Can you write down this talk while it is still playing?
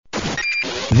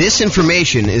This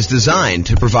information is designed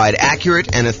to provide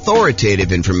accurate and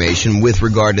authoritative information with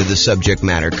regard to the subject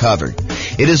matter covered.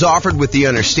 It is offered with the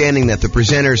understanding that the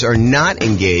presenters are not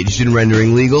engaged in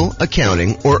rendering legal,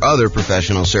 accounting, or other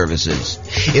professional services.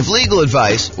 If legal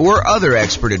advice or other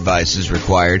expert advice is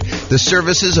required, the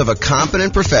services of a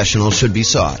competent professional should be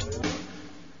sought.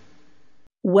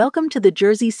 Welcome to the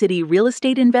Jersey City Real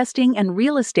Estate Investing and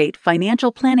Real Estate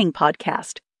Financial Planning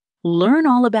Podcast. Learn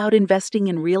all about investing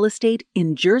in real estate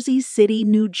in Jersey City,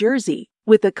 New Jersey,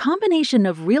 with a combination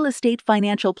of real estate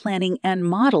financial planning and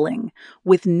modeling,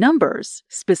 with numbers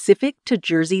specific to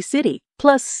Jersey City,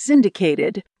 plus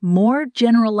syndicated, more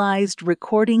generalized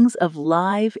recordings of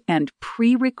live and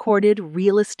pre-recorded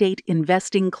real estate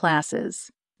investing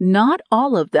classes. Not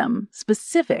all of them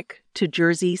specific to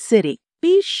Jersey City.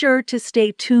 Be sure to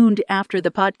stay tuned after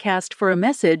the podcast for a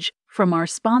message from our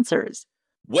sponsors.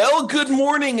 Well, good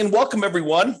morning and welcome,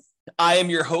 everyone. I am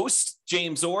your host,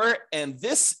 James Orr, and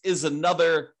this is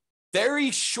another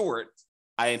very short,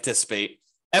 I anticipate,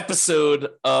 episode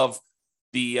of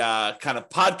the kind of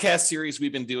podcast series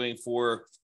we've been doing for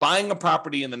buying a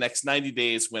property in the next 90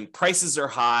 days when prices are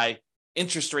high,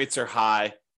 interest rates are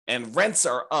high, and rents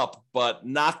are up, but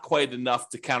not quite enough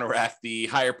to counteract the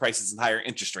higher prices and higher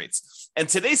interest rates. And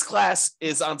today's class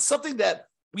is on something that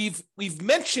we've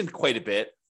mentioned quite a bit.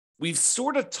 We've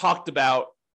sort of talked about,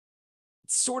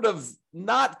 sort of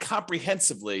not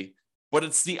comprehensively, but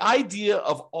it's the idea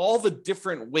of all the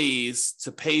different ways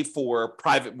to pay for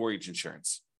private mortgage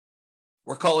insurance.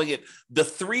 We're calling it the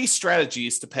 3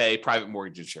 strategies to pay private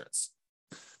mortgage insurance.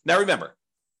 Now, remember,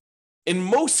 in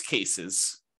most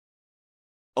cases,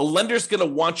 a lender's going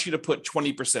to want you to put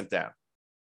 20% down.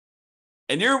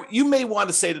 And you may want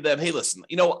to say to them, hey, listen,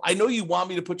 I know you want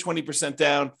me to put 20%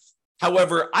 down.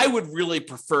 However, I would really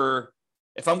prefer,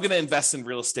 if I'm going to invest in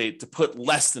real estate, to put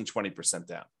less than 20%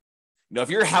 down.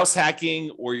 If you're house hacking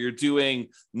or you're doing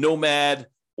nomad,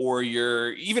 or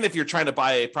even if you're trying to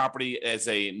buy a property as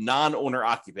a non-owner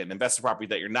occupant, invest in property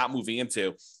that you're not moving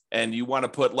into, and you want to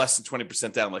put less than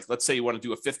 20% down, like let's say you want to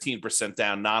do a 15%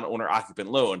 down non-owner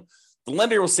occupant loan, the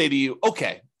lender will say to you,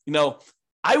 okay,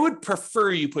 I would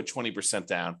prefer you put 20%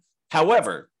 down.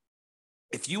 However,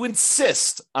 if you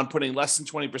insist on putting less than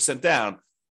 20% down,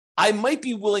 I might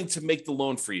be willing to make the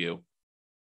loan for you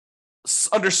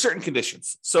under certain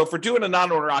conditions. So if we're doing a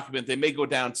non-owner occupant, they may go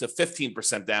down to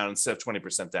 15% down instead of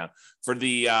 20% down. For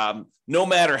the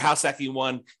nomad or house hacking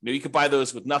one, you could buy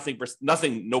those with nothing,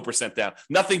 no percent down,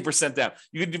 nothing percent down.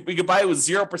 You could buy it with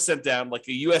 0% down, like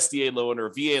a USDA loan or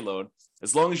a VA loan,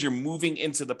 as long as you're moving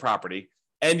into the property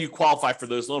and you qualify for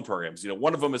those loan programs.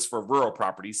 One of them is for rural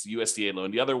properties, the USDA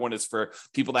loan. The other one is for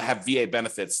people that have VA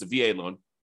benefits, the VA loan.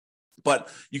 But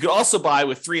you could also buy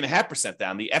with 3.5%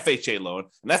 down, the FHA loan.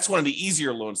 And that's one of the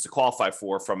easier loans to qualify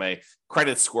for from a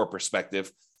credit score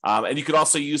perspective. And you could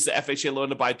also use the FHA loan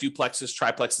to buy duplexes,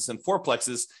 triplexes, and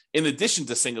fourplexes in addition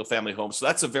to single family homes. So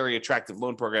that's a very attractive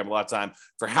loan program a lot of time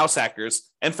for house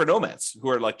hackers and for nomads who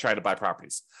are like trying to buy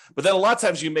properties. But then a lot of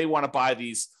times you may want to buy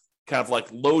these kind of like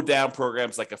low down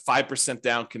programs, like a 5%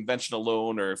 down conventional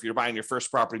loan, or if you're buying your first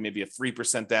property, maybe a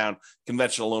 3% down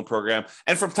conventional loan program.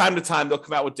 And from time to time, they'll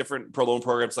come out with different loan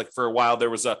programs. Like for a while, there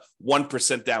was a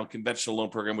 1% down conventional loan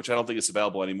program, which I don't think is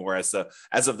available anymore as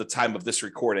of the time of this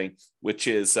recording, which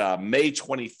is May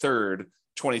 23rd,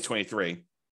 2023.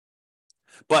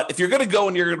 But if you're going to go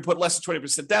and you're going to put less than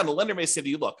 20% down, the lender may say to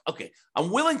you, look, okay, I'm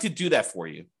willing to do that for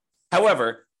you.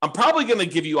 However, I'm probably going to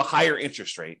give you a higher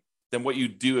interest rate than what you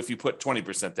do if you put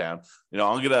 20% down.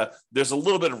 There's a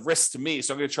little bit of risk to me,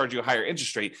 so I'm going to charge you a higher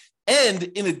interest rate. And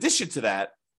in addition to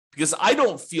that, because I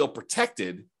don't feel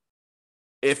protected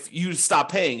if you stop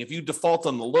paying, if you default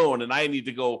on the loan and I need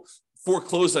to go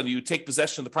foreclose on you, take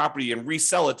possession of the property and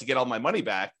resell it to get all my money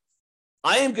back,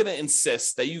 I am going to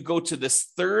insist that you go to this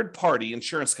third-party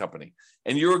insurance company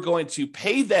and you're going to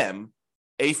pay them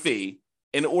a fee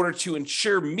in order to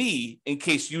insure me in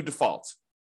case you default.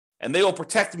 And they will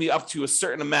protect me up to a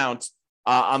certain amount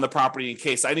on the property in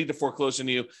case I need to foreclose on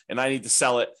you and I need to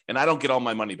sell it and I don't get all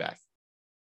my money back.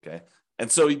 Okay. And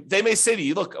so they may say to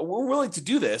you, look, we're willing to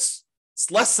do this.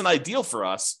 It's less than ideal for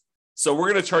us. So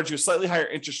we're going to charge you a slightly higher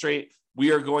interest rate.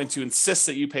 We are going to insist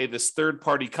that you pay this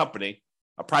third-party company,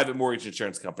 a private mortgage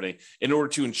insurance company, in order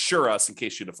to insure us in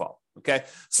case you default. Okay.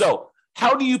 So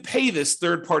how do you pay this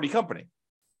third-party company?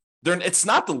 It's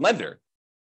not the lender.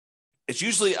 It's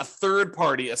usually a third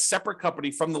party, a separate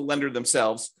company from the lender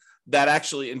themselves that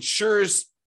actually insures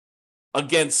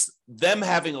against them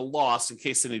having a loss in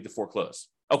case they need to foreclose.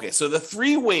 Okay, so the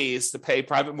 3 ways to pay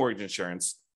private mortgage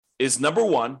insurance is, number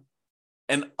 1,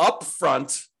 an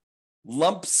upfront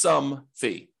lump sum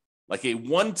fee, like a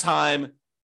one-time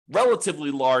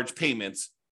relatively large payment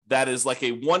that is like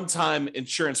a one-time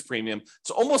insurance premium.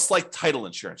 It's almost like title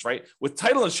insurance, right? With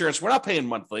title insurance, we're not paying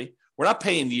monthly. We're not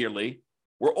paying yearly.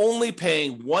 We're only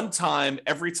paying one time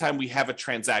every time we have a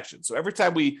transaction. So every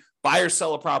time we buy or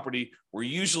sell a property, we're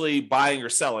usually buying or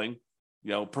selling,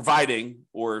 providing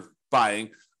or buying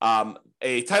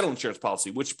a title insurance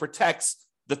policy, which protects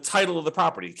the title of the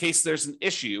property in case there's an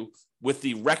issue with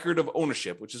the record of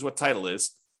ownership, which is what title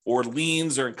is, or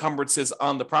liens or encumbrances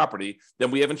on the property,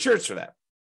 then we have insurance for that.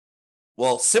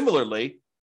 Well, similarly,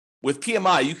 with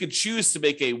PMI, you could choose to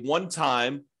make a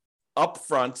one-time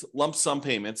upfront lump sum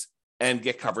payment and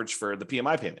get coverage for the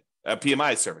PMI payment,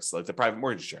 PMI service, like the private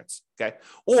mortgage insurance, okay?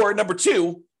 Or number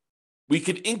two, we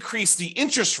could increase the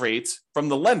interest rate from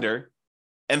the lender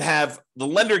and have the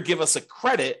lender give us a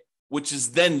credit, which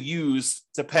is then used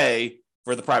to pay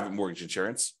for the private mortgage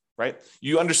insurance, right?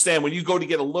 You understand when you go to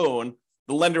get a loan,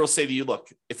 the lender will say to you, look,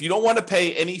 if you don't want to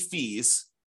pay any fees,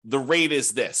 the rate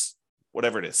is this,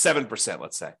 whatever it is, 7%,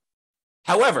 let's say.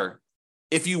 However,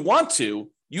 if you want to,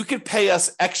 you could pay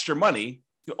us extra money.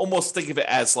 You almost think of it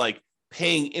as like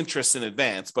paying interest in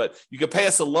advance, but you could pay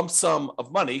us a lump sum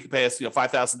of money. You could pay us,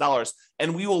 $5,000,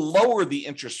 and we will lower the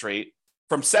interest rate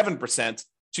from 7%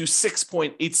 to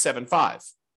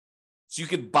 6.875. So you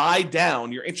could buy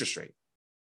down your interest rate.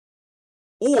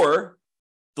 Or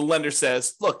the lender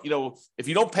says, look, if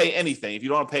you don't pay anything, if you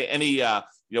don't want to pay any,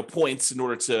 points in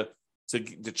order to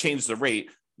change the rate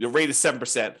is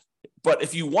 7%. But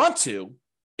if you want to,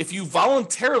 if you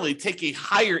voluntarily take a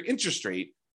higher interest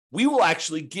rate, we will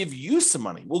actually give you some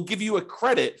money. We'll give you a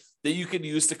credit that you can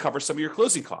use to cover some of your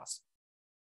closing costs.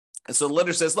 And so the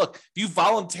lender says, look, if you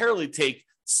voluntarily take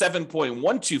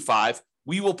 7.125,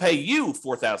 we will pay you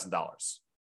 $4,000.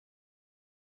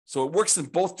 So it works in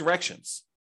both directions.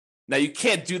 Now, you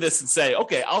can't do this and say,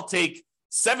 okay, I'll take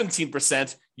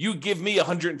 17%, you give me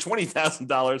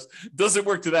 $120,000. Doesn't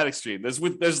work to that extreme.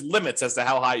 There's limits as to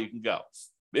how high you can go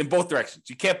in both directions.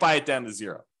 You can't buy it down to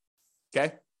zero,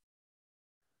 okay?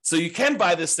 So you can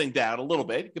buy this thing down a little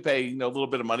bit. You can pay, a little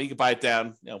bit of money. You can buy it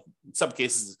down, in some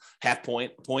cases, half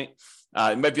point, a point.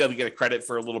 You might be able to get a credit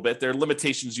for a little bit. There are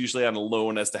limitations usually on a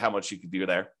loan as to how much you can do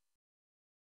there.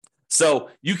 So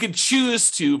you can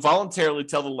choose to voluntarily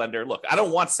tell the lender, look, I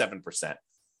don't want 7%.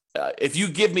 If you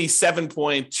give me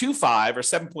 7.25 or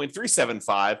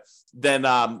 7.375,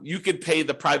 then you could pay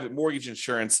the private mortgage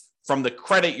insurance from the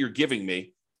credit you're giving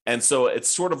me. And so it's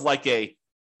sort of like a,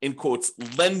 in quotes,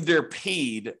 lender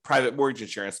paid private mortgage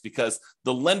insurance because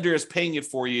the lender is paying it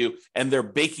for you and they're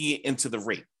baking it into the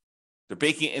rate. They're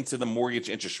baking it into the mortgage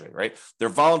interest rate, right?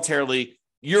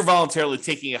 You're voluntarily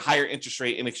taking a higher interest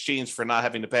rate in exchange for not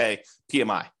having to pay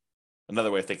PMI. Another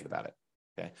way of thinking about it.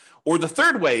 Okay. Or the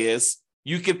third way is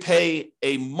you could pay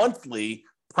a monthly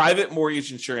private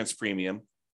mortgage insurance premium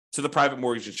to the private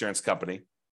mortgage insurance company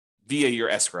via your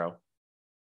escrow,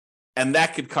 and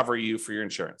that could cover you for your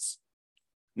insurance.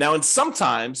 Now, and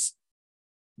sometimes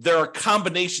there are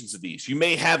combinations of these. You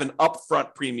may have an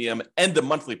upfront premium and a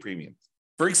monthly premium.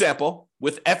 For example,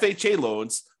 with FHA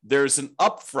loans, there's an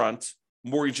upfront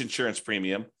mortgage insurance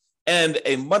premium and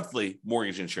a monthly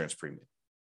mortgage insurance premium.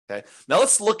 Okay. Now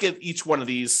let's look at each one of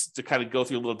these to kind of go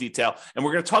through a little detail. And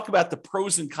we're going to talk about the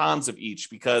pros and cons of each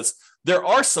because there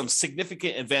are some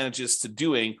significant advantages to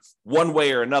doing one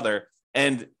way or another.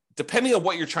 And depending on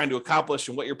what you're trying to accomplish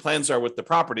and what your plans are with the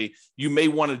property, you may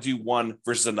want to do one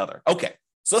versus another. Okay.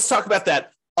 So let's talk about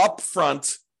that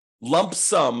upfront lump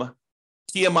sum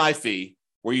PMI fee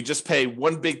where you just pay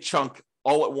one big chunk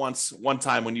all at once, one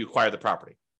time when you acquire the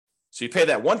property. So you pay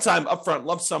that one time upfront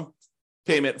lump sum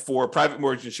payment for private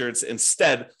mortgage insurance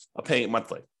instead of paying it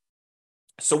monthly.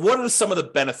 So what are some of the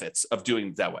benefits of doing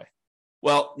it that way?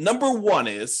 Well, number one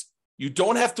is you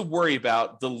don't have to worry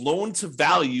about the loan to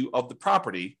value of the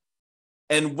property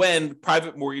and when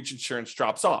private mortgage insurance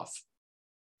drops off.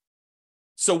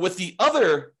 So with the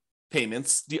other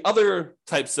payments, the other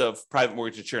types of private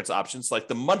mortgage insurance options, like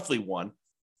the monthly one,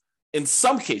 in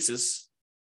some cases,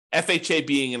 FHA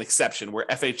being an exception, where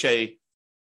FHA,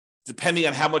 depending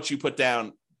on how much you put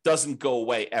down, doesn't go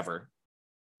away ever.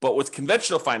 But with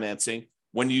conventional financing,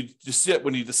 when you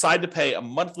decide to pay a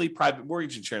monthly private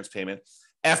mortgage insurance payment,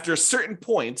 after a certain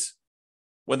point,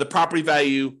 when the property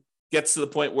value gets to the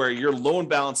point where your loan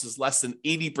balance is less than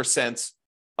 80%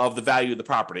 of the value of the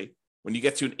property, when you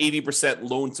get to an 80%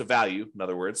 loan to value, in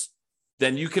other words,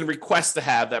 then you can request to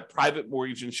have that private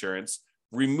mortgage insurance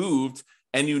removed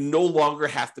and you no longer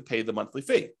have to pay the monthly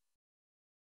fee.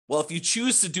 Well, if you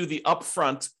choose to do the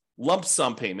upfront lump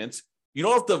sum payment, you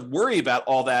don't have to worry about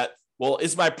all that. Well,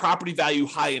 is my property value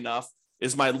high enough?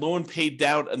 Is my loan paid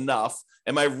down enough?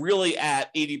 Am I really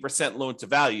at 80% loan to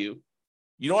value?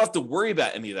 You don't have to worry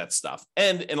about any of that stuff.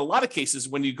 And in a lot of cases,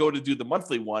 when you go to do the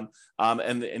monthly one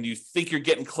and you think you're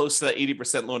getting close to that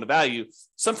 80% loan to value,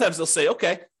 sometimes they'll say,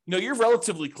 okay, you're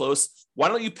relatively close. Why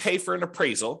don't you pay for an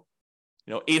appraisal?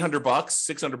 $800,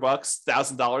 $600,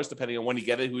 $1,000, depending on when you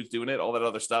get it, who's doing it, all that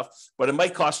other stuff. But it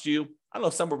might cost you, I don't know,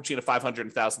 somewhere between $500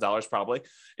 and $1,000 probably,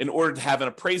 in order to have an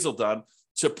appraisal done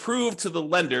to prove to the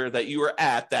lender that you are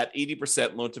at that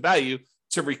 80% loan to value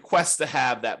to request to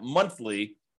have that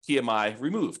monthly PMI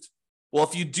removed. Well,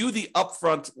 if you do the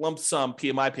upfront lump sum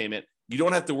PMI payment, you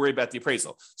don't have to worry about the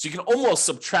appraisal. So you can almost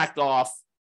subtract off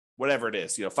whatever it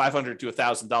is, $500 to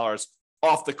 $1,000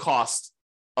 off the cost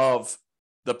of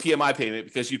the PMI payment,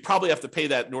 because you'd probably have to pay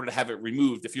that in order to have it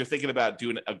removed if you're thinking about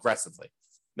doing it aggressively.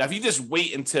 Now, if you just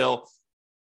wait until,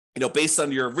 based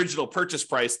on your original purchase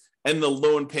price and the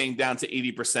loan paying down to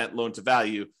 80% loan to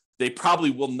value, they probably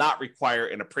will not require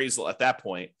an appraisal at that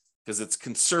point, because it's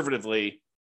conservatively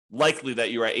likely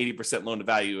that you're at 80% loan to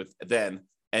value then,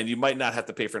 and you might not have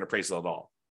to pay for an appraisal at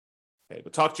all. Okay,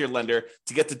 but talk to your lender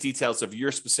to get the details of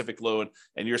your specific loan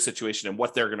and your situation and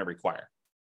what they're going to require.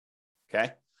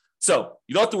 Okay, so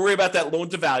you don't have to worry about that loan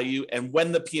to value and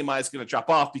when the PMI is going to drop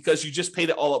off, because you just paid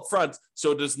it all up front,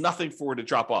 so there's nothing for it to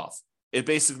drop off. It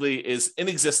basically is in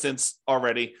existence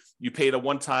already. You paid a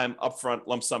one-time upfront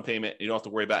lump sum payment, and you don't have to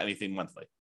worry about anything monthly.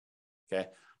 Okay,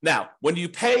 now when you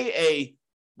pay a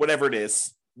whatever it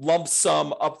is, lump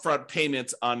sum upfront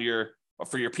payments for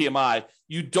your PMI,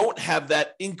 you don't have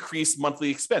that increased monthly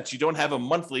expense. You don't have a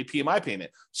monthly PMI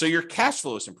payment. So your cash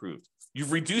flow is improved.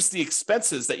 You've reduced the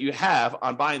expenses that you have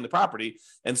on buying the property.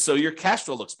 And so your cash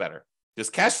flow looks better, because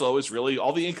cash flow is really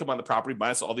all the income on the property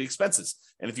minus all the expenses.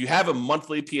 And if you have a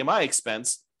monthly PMI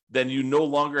expense, then you no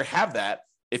longer have that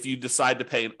if you decide to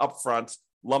pay an upfront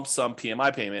lump sum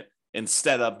PMI payment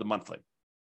instead of the monthly.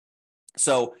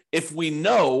 So if we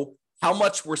know how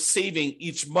much we're saving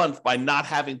each month by not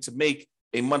having to make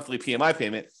a monthly PMI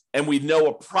payment, and we know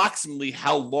approximately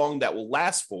how long that will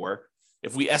last for,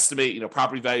 if we estimate,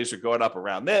 property values are going up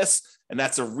around this, and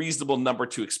that's a reasonable number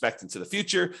to expect into the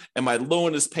future, and my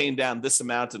loan is paying down this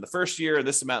amount in the first year and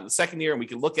this amount in the second year, and we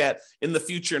can look at in the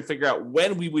future and figure out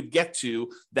when we would get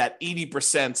to that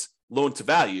 80% loan to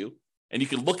value. And you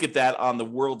can look at that on the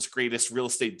world's greatest real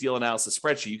estate deal analysis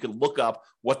spreadsheet. You can look up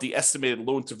what the estimated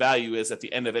loan to value is at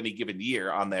the end of any given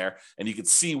year on there. And you can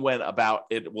see when about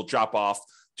it will drop off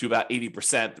to about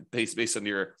 80% based on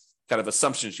your kind of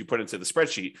assumptions you put into the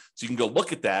spreadsheet. So you can go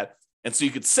look at that. And so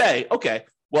you could say, okay,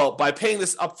 well, by paying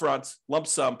this upfront lump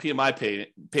sum PMI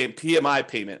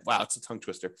payment, wow, it's a tongue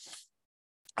twister,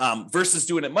 versus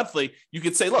doing it monthly, you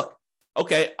could say, look,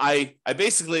 okay, I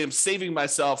basically am saving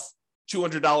myself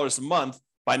 $200 a month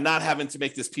by not having to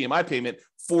make this PMI payment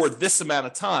for this amount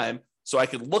of time. So I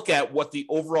could look at what the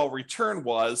overall return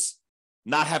was,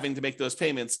 not having to make those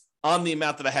payments on the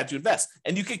amount that I had to invest.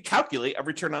 And you could calculate a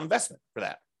return on investment for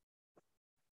that.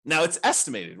 Now it's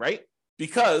estimated, right?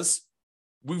 Because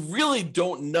we really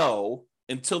don't know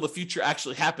until the future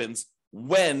actually happens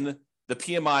when the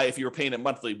PMI, if you were paying it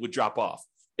monthly, would drop off.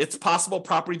 It's possible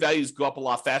property values go up a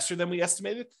lot faster than we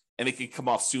estimated, and it can come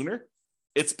off sooner.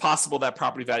 It's possible that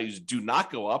property values do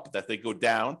not go up, that they go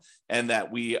down, and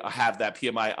that we have that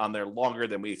PMI on there longer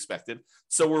than we expected.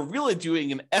 So we're really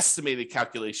doing an estimated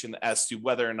calculation as to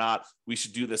whether or not we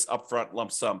should do this upfront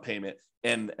lump sum payment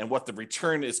and what the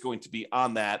return is going to be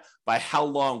on that by how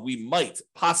long we might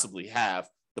possibly have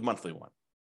the monthly one.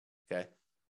 Okay.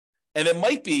 And it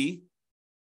might be,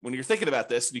 when you're thinking about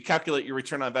this, and you calculate your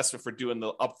return on investment for doing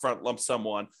the upfront lump sum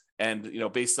one, and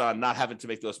based on not having to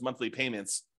make those monthly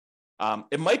payments,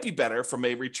 it might be better from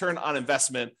a return on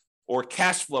investment or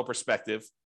cash flow perspective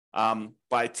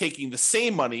by taking the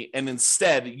same money and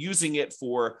instead using it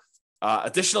for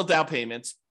additional down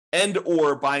payments and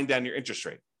or buying down your interest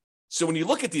rate. So when you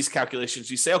look at these calculations,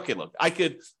 you say, okay, look,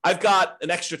 I've got an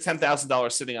extra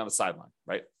 $10,000 sitting on the sideline,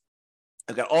 right?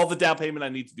 I've got all the down payment I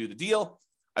need to do the deal.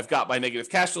 I've got my negative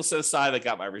cash flow set aside. I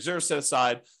got my reserves set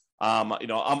aside. I'm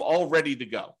all ready to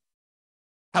go.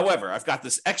 However, I've got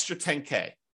this extra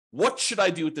 10K. What should I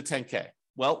do with the 10K?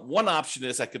 Well, one option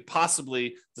is I could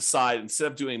possibly decide, instead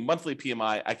of doing monthly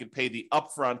PMI, I could pay the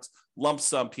upfront lump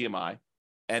sum PMI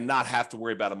and not have to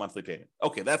worry about a monthly payment.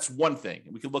 Okay, that's one thing.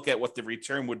 We could look at what the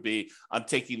return would be on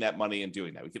taking that money and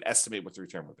doing that. We could estimate what the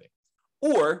return would be.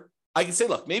 Or I could say,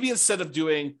 look, maybe instead of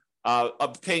doing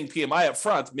paying PMI up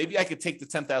front, maybe I could take the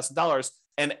 $10,000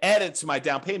 and add it to my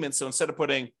down payment. So instead of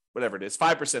putting whatever it is,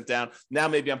 5% down, now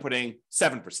maybe I'm putting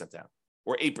 7% down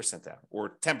or 8% down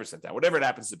or 10% down, whatever it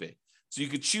happens to be. So you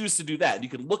could choose to do that. You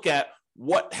can look at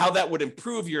how that would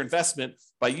improve your investment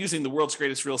by using the world's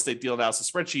greatest real estate deal analysis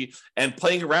spreadsheet and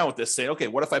playing around with this, saying, okay,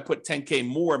 what if I put 10K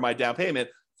more in my down payment?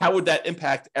 How would that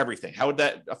impact everything? How would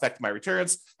that affect my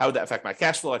returns? How would that affect my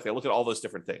cash flow? Like, I look at all those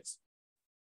different things.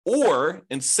 Or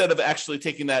instead of actually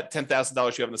taking that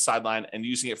 $10,000 you have on the sideline and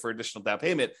using it for additional down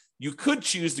payment, you could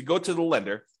choose to go to the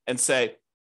lender and say,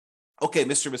 okay,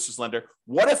 Mr. and Mrs. Lender,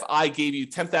 what if I gave you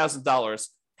 $10,000?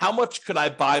 How much could I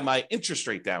buy my interest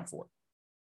rate down for?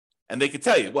 And they could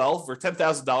tell you, well, for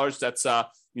 $10,000, that's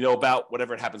about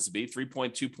whatever it happens to be,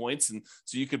 3.2 points. And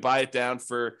so you could buy it down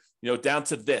for, down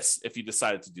to this if you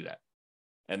decided to do that.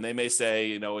 And they may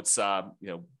say, it's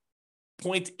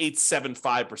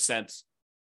 0.875%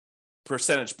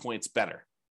 percentage points better.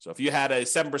 So if you had a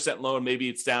 7% loan, maybe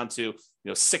it's down to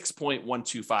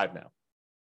 6.125 now.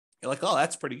 You're like, oh,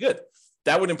 that's pretty good.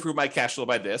 That would improve my cash flow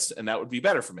by this, and that would be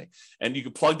better for me. And you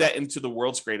could plug that into the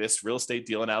world's greatest real estate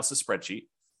deal analysis spreadsheet,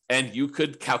 and you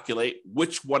could calculate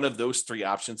which one of those three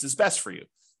options is best for you.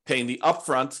 Paying the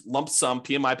upfront lump sum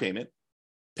PMI payment,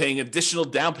 paying additional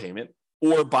down payment,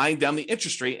 or buying down the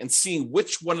interest rate and seeing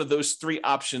which one of those three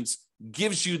options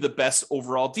gives you the best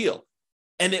overall deal.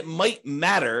 And it might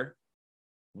matter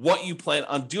what you plan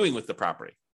on doing with the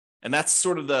property. And that's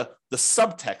sort of the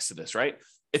subtext of this, right?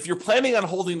 If you're planning on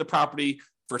holding the property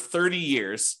for 30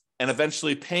 years and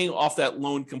eventually paying off that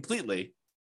loan completely,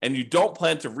 and you don't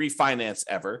plan to refinance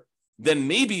ever, then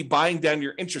maybe buying down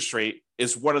your interest rate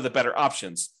is one of the better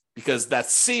options because that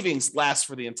savings lasts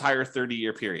for the entire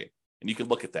 30-year period. And you can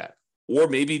look at that. Or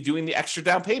maybe doing the extra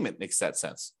down payment makes that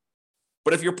sense.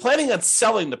 But if you're planning on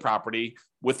selling the property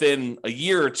within a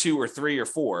year or two or three or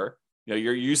four,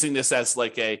 you're using this as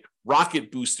like a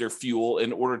rocket booster fuel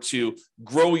in order to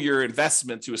grow your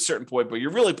investment to a certain point, but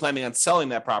you're really planning on selling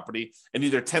that property and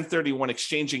either 1031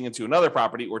 exchanging into another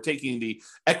property or taking the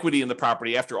equity in the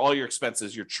property after all your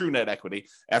expenses, your true net equity,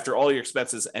 after all your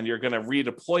expenses, and you're going to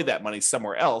redeploy that money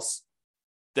somewhere else,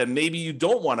 then maybe you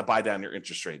don't want to buy down your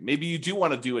interest rate. Maybe you do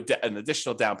want to do an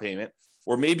additional down payment,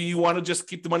 or maybe you want to just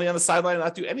keep the money on the sideline and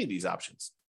not do any of these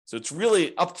options. So it's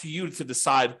really up to you to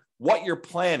decide what your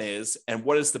plan is and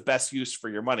what is the best use for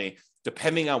your money,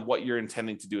 depending on what you're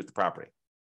intending to do with the property.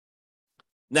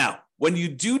 Now, when you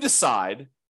do decide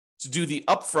to do the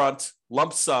upfront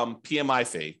lump sum PMI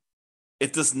fee,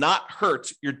 it does not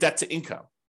hurt your debt to income,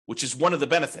 which is one of the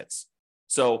benefits.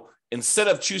 So instead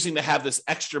of choosing to have this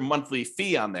extra monthly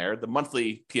fee on there, the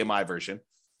monthly PMI version,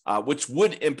 which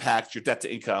would impact your debt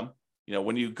to income,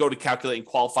 when you go to calculate and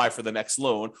qualify for the next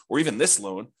loan or even this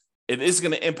loan, it is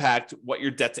going to impact what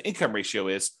your debt to income ratio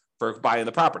is for buying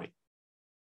the property.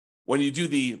 When you do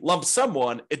the lump sum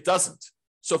one, it doesn't.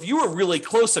 So if you were really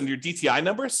close on your DTI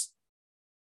numbers,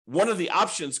 one of the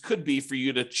options could be for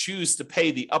you to choose to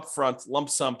pay the upfront lump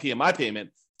sum PMI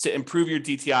payment to improve your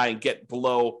DTI and get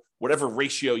below whatever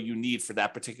ratio you need for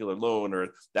that particular loan or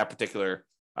that particular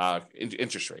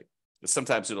interest rate. Because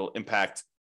sometimes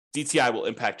DTI will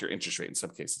impact your interest rate in some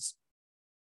cases.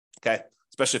 Okay.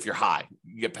 Especially if you're high,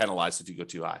 you get penalized if you go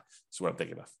too high. That's what I'm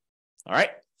thinking of. All right.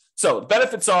 So the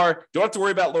benefits are you don't have to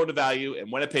worry about loan to value. And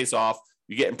when it pays off,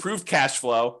 you get improved cash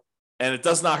flow and it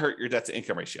does not hurt your debt to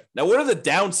income ratio. Now, what are the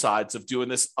downsides of doing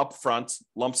this upfront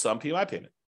lump sum PMI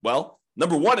payment? Well,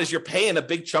 number one is you're paying a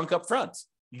big chunk up front.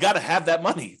 You got to have that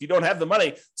money. If you don't have the money,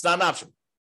 it's not an option.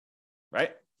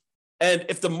 Right. And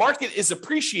if the market is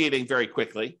appreciating very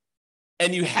quickly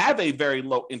and you have a very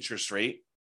low interest rate,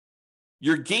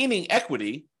 you're gaining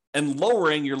equity and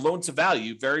lowering your loan to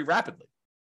value very rapidly,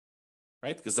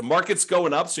 right? Because the market's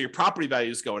going up, so your property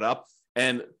value is going up,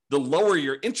 and the lower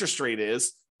your interest rate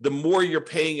is, the more you're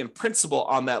paying in principal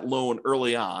on that loan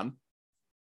early on.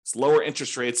 It's lower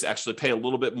interest rates actually pay a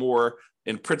little bit more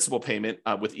in principal payment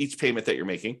with each payment that you're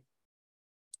making.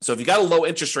 So if you got a low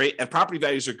interest rate and property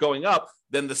values are going up,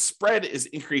 then the spread is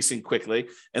increasing quickly.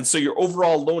 And so your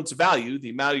overall loan to value,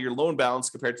 the amount of your loan balance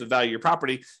compared to the value of your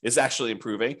property, is actually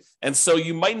improving. And so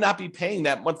you might not be paying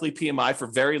that monthly PMI for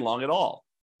very long at all.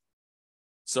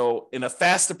 So in a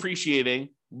fast appreciating,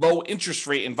 low interest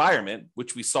rate environment,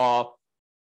 which we saw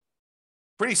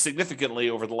pretty significantly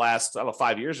over the last,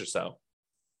 5 years or so,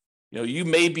 you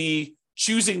may be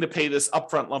choosing to pay this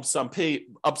upfront lump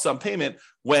sum payment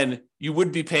when you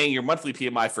would be paying your monthly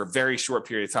PMI for a very short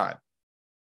period of time.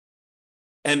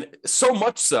 And so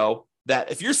much so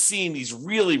that if you're seeing these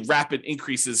really rapid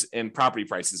increases in property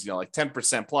prices, like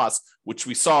 10% plus, which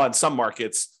we saw in some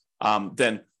markets,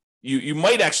 then you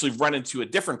might actually run into a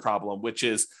different problem, which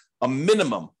is a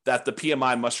minimum that the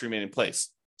PMI must remain in place.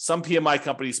 Some PMI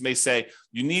companies may say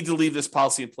you need to leave this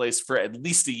policy in place for at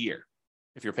least a year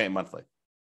if you're paying monthly.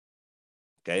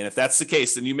 Okay, and if that's the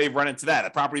case, then you may run into that.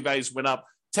 If property values went up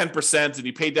 10% and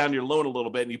you pay down your loan a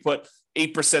little bit and you put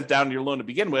 8% down your loan to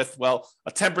begin with, well,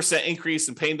 a 10% increase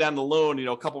in paying down the loan,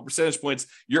 a couple of percentage points,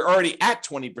 you're already at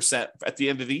 20% at the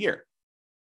end of the year.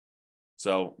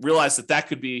 So realize that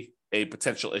could be a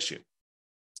potential issue.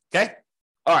 Okay.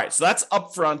 All right. So that's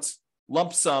upfront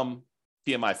lump sum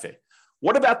PMI fee.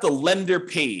 What about the lender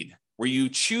paid, where you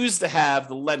choose to have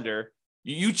the lender,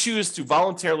 you choose to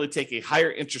voluntarily take a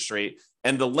higher interest rate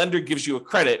and the lender gives you a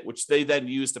credit, which they then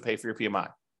use to pay for your PMI?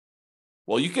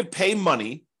 Well, you could pay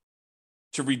money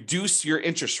to reduce your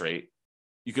interest rate.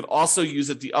 You could also use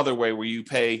it the other way, where you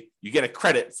get a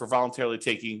credit for voluntarily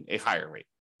taking a higher rate.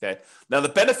 Okay. Now, the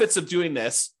benefits of doing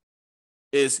this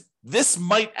is this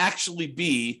might actually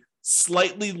be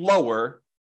slightly lower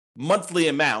monthly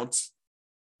amount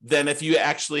than if you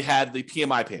actually had the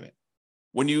PMI payment.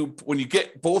 When you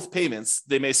get both payments,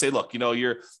 they may say, look,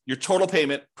 your total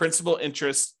payment, principal,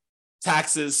 interest,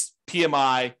 taxes,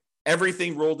 PMI,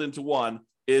 everything rolled into one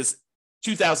is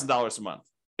 $2,000 a month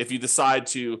if you decide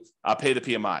to pay the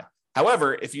PMI.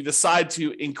 However, if you decide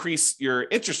to increase your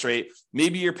interest rate,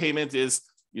 maybe your payment is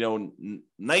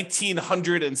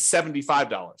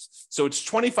 $1,975. So it's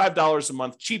 $25 a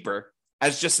month cheaper,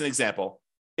 as just an example,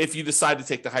 if you decide to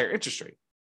take the higher interest rate.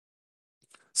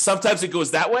 Sometimes it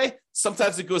goes that way.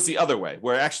 Sometimes it goes the other way,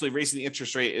 where actually raising the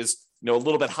interest rate is a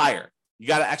little bit higher. You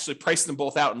got to actually price them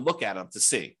both out and look at them to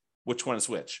see which one is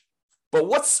which. But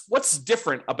what's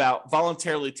different about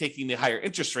voluntarily taking the higher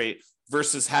interest rate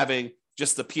versus having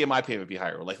just the PMI payment be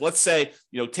higher? Like, let's say,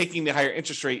 taking the higher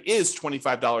interest rate is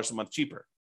 $25 a month cheaper.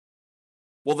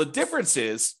 Well, the difference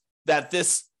is that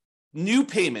this new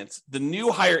payment, the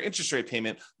new higher interest rate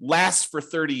payment, lasts for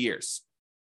 30 years.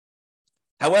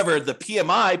 However, the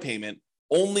PMI payment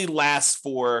only lasts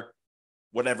for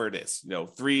whatever it is,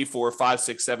 3, 4, 5,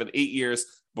 6, 7, 8 years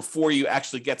before you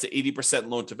actually get to 80%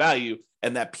 loan to value.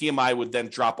 And that PMI would then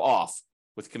drop off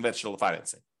with conventional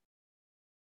financing.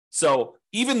 So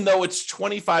even though it's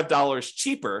 $25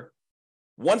 cheaper,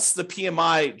 once the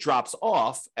PMI drops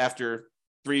off after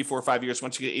 3, 4, 5 years,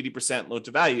 once you get 80% loan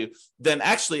to value, then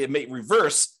actually it may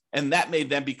reverse, and that may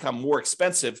then become more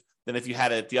expensive than if you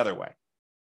had it the other way.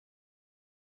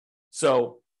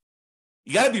 So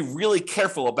you got to be really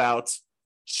careful about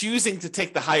choosing to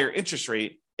take the higher interest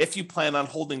rate if you plan on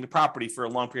holding the property for a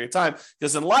long period of time,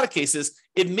 because in a lot of cases,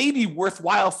 it may be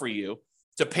worthwhile for you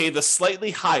to pay the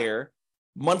slightly higher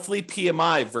monthly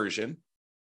PMI version,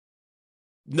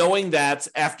 knowing that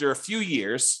after a few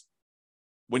years,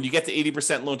 when you get to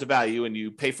 80% loan to value and you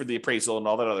pay for the appraisal and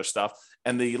all that other stuff,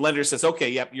 and the lender says,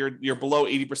 okay, yep, you're below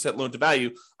 80% loan to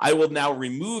value, I will now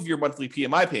remove your monthly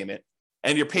PMI payment,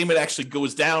 and your payment actually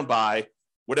goes down by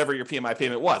whatever your PMI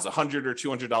payment was, $100 or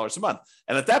 $200 a month.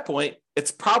 And at that point,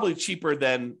 it's probably cheaper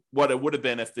than what it would have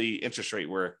been if the interest rate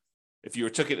if you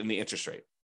took it in the interest rate.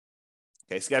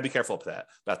 Okay, so you got to be careful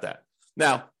about that.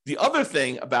 Now, the other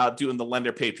thing about doing the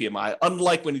lender pay PMI,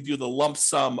 unlike when you do the lump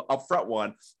sum upfront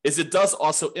one, is it does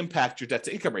also impact your debt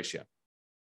to income ratio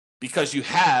because you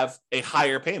have a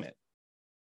higher payment.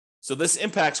 So this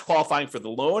impacts qualifying for the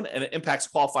loan, and it impacts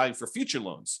qualifying for future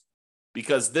loans,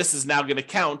 because this is now going to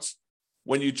count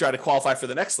when you try to qualify for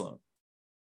the next loan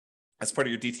as part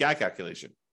of your DTI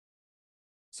calculation.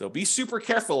 So be super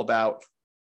careful about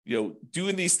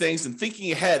doing these things and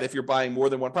thinking ahead if you're buying more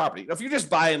than one property. Now, if you're just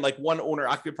buying like one owner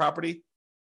occupied property,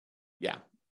 yeah,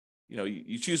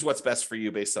 you choose what's best for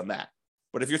you based on that.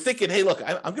 But if you're thinking, hey, look,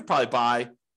 I'm going to probably buy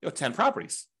 10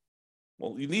 properties.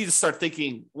 Well, you need to start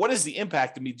thinking, what is the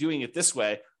impact of me doing it this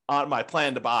way on my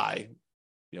plan to buy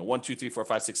 1, 2, 3, 4,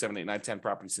 5, 6, 7, 8, 9, 10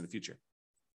 properties in the future?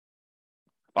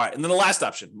 All right. And then the last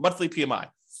option, monthly PMI.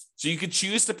 So you could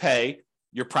choose to pay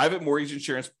your private mortgage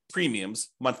insurance premiums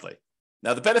monthly.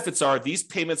 Now, the benefits are these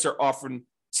payments are often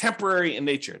temporary in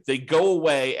nature. They go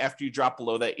away after you drop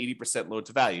below that 80% loan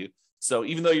to value. So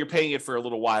even though you're paying it for a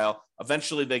little while,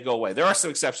 eventually they go away. There are some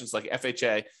exceptions like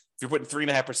FHA. If you're putting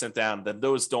 3.5% down, then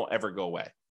those don't ever go away.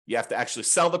 You have to actually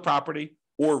sell the property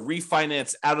or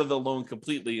refinance out of the loan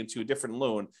completely into a different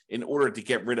loan in order to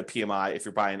get rid of PMI if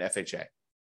you're buying FHA.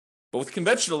 But with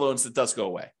conventional loans, it does go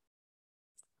away.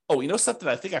 Oh, something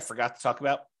I think I forgot to talk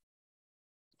about?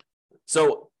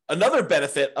 So another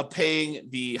benefit of paying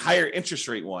the higher interest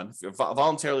rate one, if you're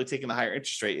voluntarily taking the higher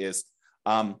interest rate, is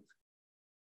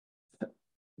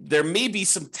there may be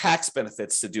some tax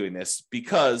benefits to doing this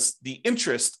because the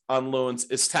interest on loans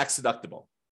is tax deductible.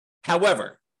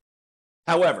 However,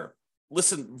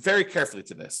 listen very carefully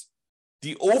to this.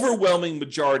 The overwhelming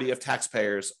majority of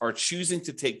taxpayers are choosing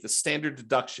to take the standard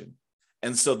deduction,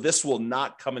 and so this will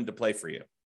not come into play for you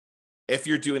if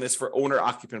you're doing this for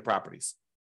owner-occupant properties.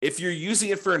 If you're using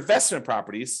it for investment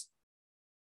properties,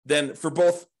 then for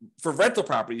rental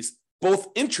properties, both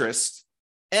interest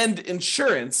and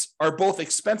insurance are both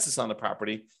expenses on the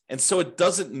property. And so it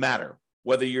doesn't matter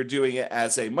whether you're doing it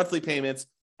as a monthly payment,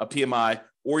 a PMI,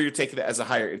 or you're taking it as a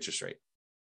higher interest rate.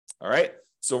 All right.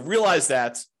 So realize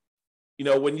that, if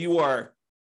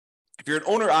you're an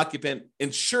owner occupant,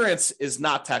 insurance is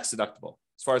not tax deductible,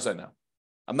 as far as I know.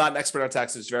 I'm not an expert on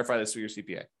taxes. Verify this with your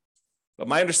CPA. But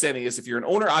my understanding is if you're an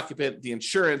owner occupant, the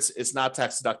insurance is not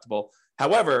tax deductible.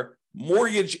 However,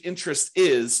 mortgage interest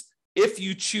is if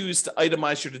you choose to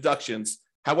itemize your deductions.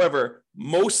 However,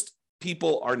 most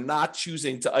people are not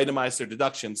choosing to itemize their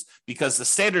deductions because the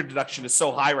standard deduction is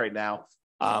so high right now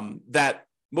that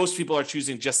most people are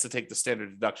choosing just to take the standard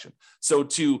deduction. So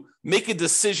to make a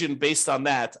decision based on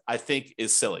that, I think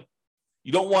is silly.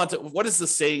 You don't want to, what is the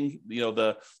saying?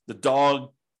 The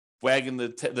dog wagging the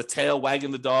tail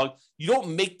wagging the dog. You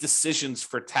don't make decisions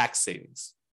for tax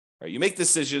savings, right? You make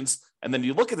decisions and then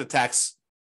you look at the tax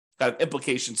kind of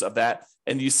implications of that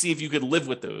and you see if you could live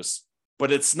with those.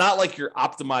 But it's not like you're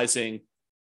optimizing.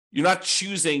 You're not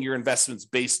choosing your investments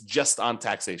based just on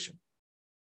taxation.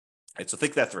 All right, so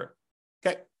think that through.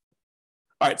 Okay.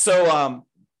 All right, so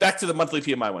back to the monthly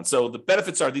PMI one. So the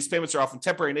benefits are these payments are often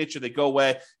temporary in nature. They go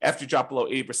away after you drop below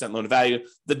 80% loan to value.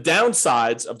 The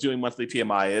downsides of doing monthly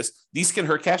PMI is these can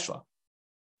hurt cash flow.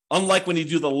 Unlike when you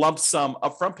do the lump sum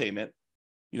upfront payment,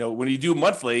 when you do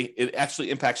monthly, it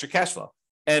actually impacts your cash flow.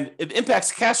 And it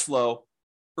impacts cash flow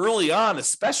early on,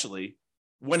 especially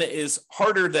when it is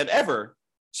harder than ever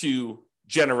to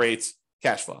generate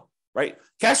cash flow, right?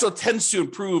 Cash flow tends to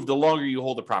improve the longer you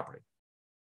hold a property.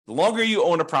 The longer you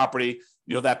own a property,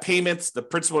 that payment, the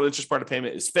principal and interest part of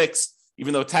payment is fixed,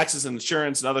 even though taxes and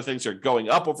insurance and other things are going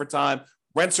up over time.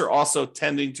 Rents are also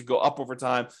tending to go up over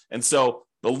time. And so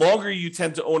the longer you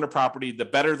tend to own a property, the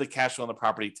better the cash flow on the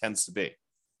property tends to be.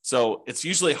 So it's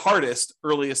usually hardest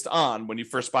earliest on when you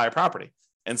first buy a property.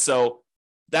 And so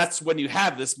that's when you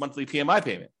have this monthly PMI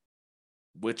payment,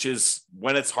 which is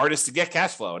when it's hardest to get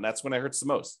cash flow. And that's when it hurts the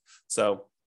most. So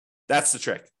that's the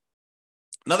trick.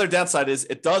 Another downside is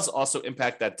it does also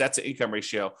impact that debt to income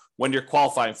ratio when you're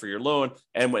qualifying for your loan,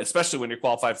 and especially when you're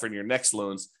qualifying for your next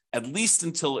loans, at least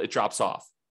until it drops off.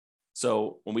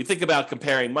 So when we think about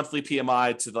comparing monthly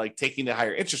PMI to taking the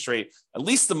higher interest rate, at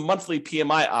least the monthly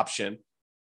PMI option,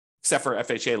 except for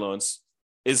FHA loans,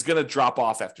 is going to drop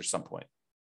off after some point.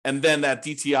 And then that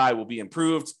DTI will be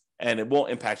improved and it won't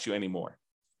impact you anymore.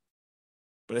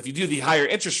 But if you do the higher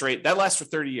interest rate, that lasts for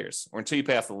 30 years or until you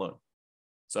pay off the loan.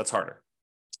 So that's harder.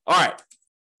 All right.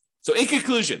 So in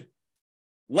conclusion,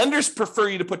 lenders prefer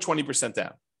you to put 20%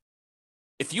 down.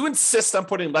 If you insist on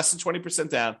putting less than 20%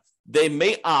 down, they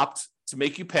may opt to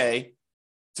make you pay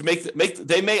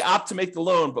they may opt to make the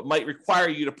loan, but might require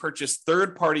you to purchase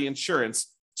third-party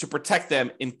insurance to protect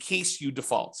them in case you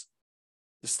default.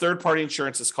 This third-party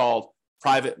insurance is called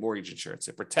private mortgage insurance.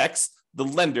 It protects the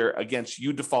lender against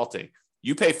you defaulting.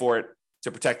 You pay for it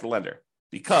to protect the lender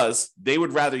because they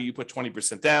would rather you put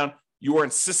 20% down. You are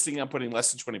insisting on putting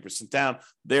less than 20% down.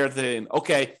 They're saying,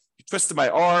 okay, you twisted my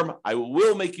arm. I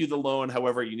will make you the loan.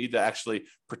 However, you need to actually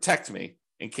protect me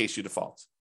in case you default.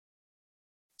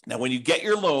 Now, when you get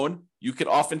your loan, you can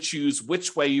often choose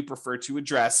which way you prefer to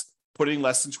address putting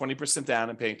less than 20% down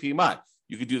and paying PMI.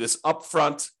 You could do this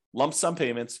upfront lump sum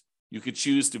payments. You could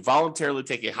choose to voluntarily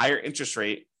take a higher interest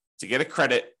rate to get a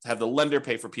credit to have the lender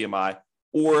pay for PMI,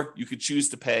 or you could choose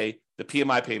to pay the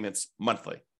PMI payments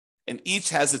monthly. And each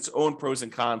has its own pros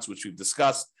and cons, which we've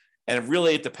discussed. And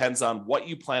really, it depends on what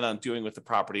you plan on doing with the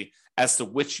property as to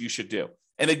which you should do.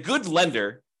 And a good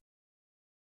lender,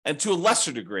 and to a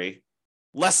lesser degree,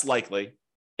 less likely,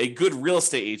 a good real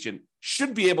estate agent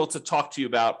should be able to talk to you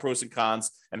about pros and cons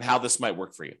and how this might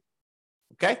work for you.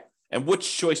 Okay? And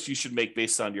which choice you should make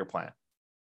based on your plan.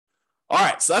 All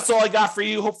right, so that's all I got for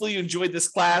you. Hopefully you enjoyed this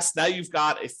class. Now you've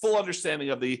got a full understanding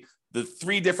of the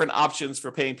three different options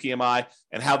for paying PMI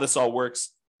and how this all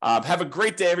works. Have a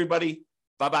great day, everybody.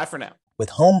 Bye-bye for now. With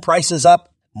home prices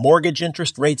up, mortgage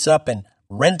interest rates up, and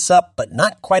rents up, but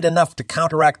not quite enough to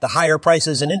counteract the higher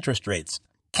prices and interest rates,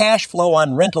 cash flow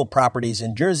on rental properties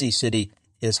in Jersey City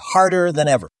is harder than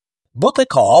ever. Book a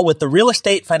call with the Real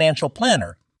Estate Financial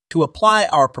Planner to apply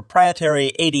our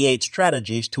proprietary 88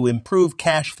 strategies to improve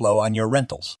cash flow on your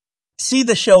rentals. See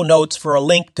the show notes for a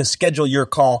link to schedule your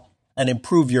call and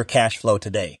improve your cash flow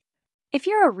today. If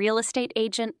you're a real estate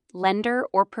agent, lender,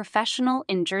 or professional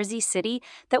in Jersey City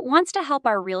that wants to help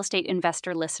our real estate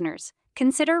investor listeners,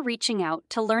 consider reaching out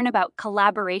to learn about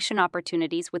collaboration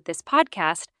opportunities with this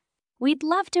podcast. We'd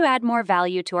love to add more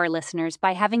value to our listeners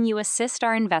by having you assist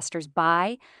our investors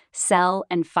buy, sell,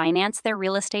 and finance their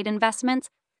real estate investments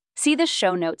See the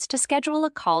show notes to schedule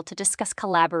a call to discuss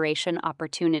collaboration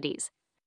opportunities.